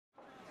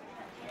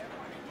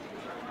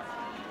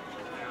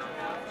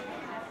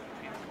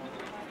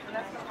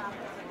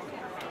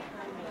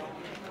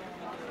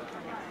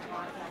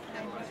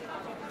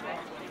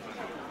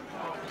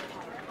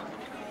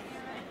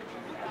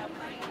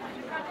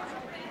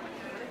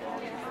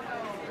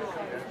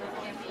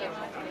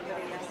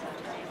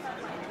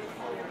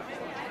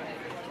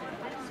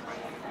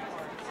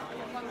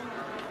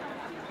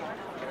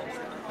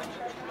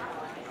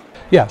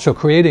Yeah, so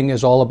creating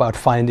is all about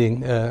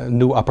finding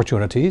new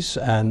opportunities,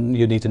 and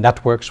you need the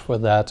networks for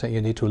that, and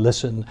you need to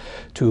listen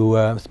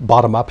to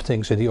bottom-up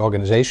things in the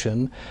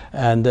organization,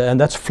 and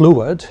that's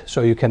fluid, so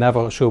you can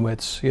never assume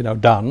it's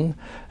done.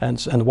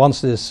 And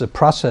once this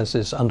process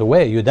is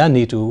underway, you then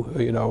need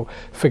to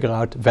figure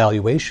out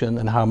valuation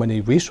and how many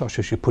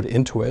resources you put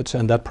into it,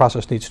 and that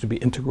process needs to be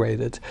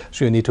integrated.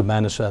 So you need to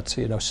manage that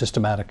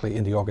systematically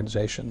in the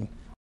organization.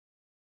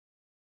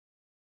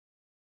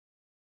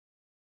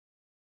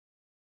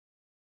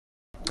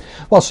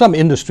 Well, some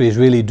industries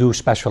really do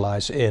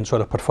specialize in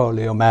sort of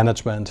portfolio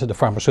management. The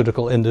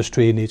pharmaceutical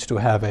industry needs to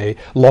have a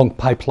long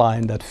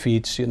pipeline that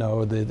feeds,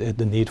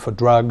 the need for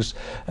drugs.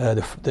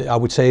 I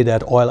would say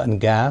that oil and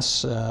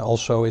gas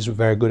also is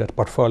very good at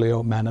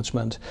portfolio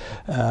management.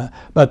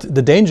 But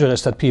the danger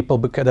is that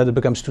that it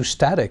becomes too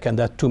static and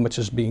that too much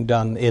is being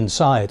done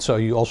inside. So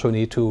you also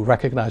need to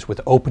recognize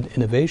with open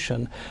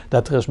innovation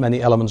that there's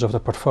many elements of the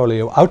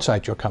portfolio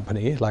outside your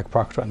company, like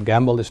Procter &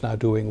 Gamble is now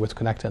doing with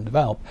Connect and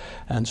Develop.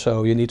 And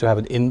so you need to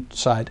have an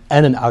inside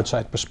and an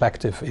outside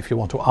perspective if you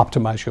want to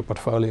optimize your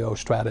portfolio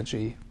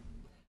strategy.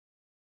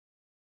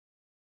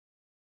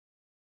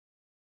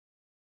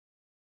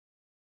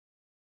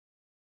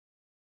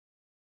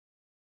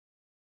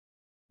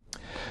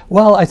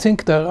 Well, I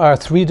think there are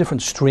three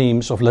different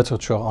streams of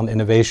literature on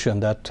innovation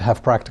that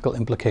have practical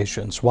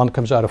implications. One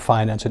comes out of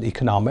finance and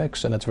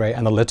economics, and it's very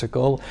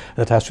analytical.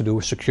 It has to do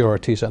with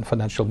securities and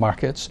financial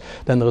markets.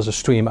 Then there is a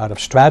stream out of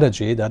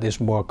strategy that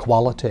is more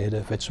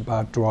qualitative. It's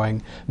about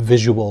drawing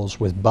visuals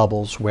with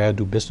bubbles. Where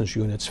do business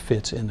units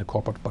fit in the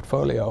corporate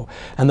portfolio?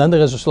 And then there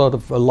is a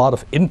lot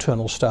of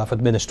internal stuff,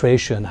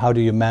 administration. How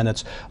do you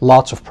manage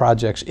lots of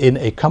projects in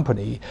a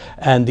company?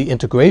 And the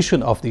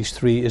integration of these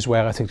three is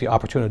where I think the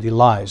opportunity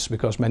lies,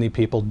 because many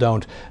people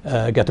don't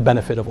get the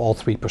benefit of all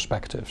three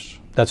perspectives.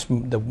 That's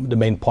the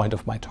main point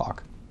of my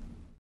talk.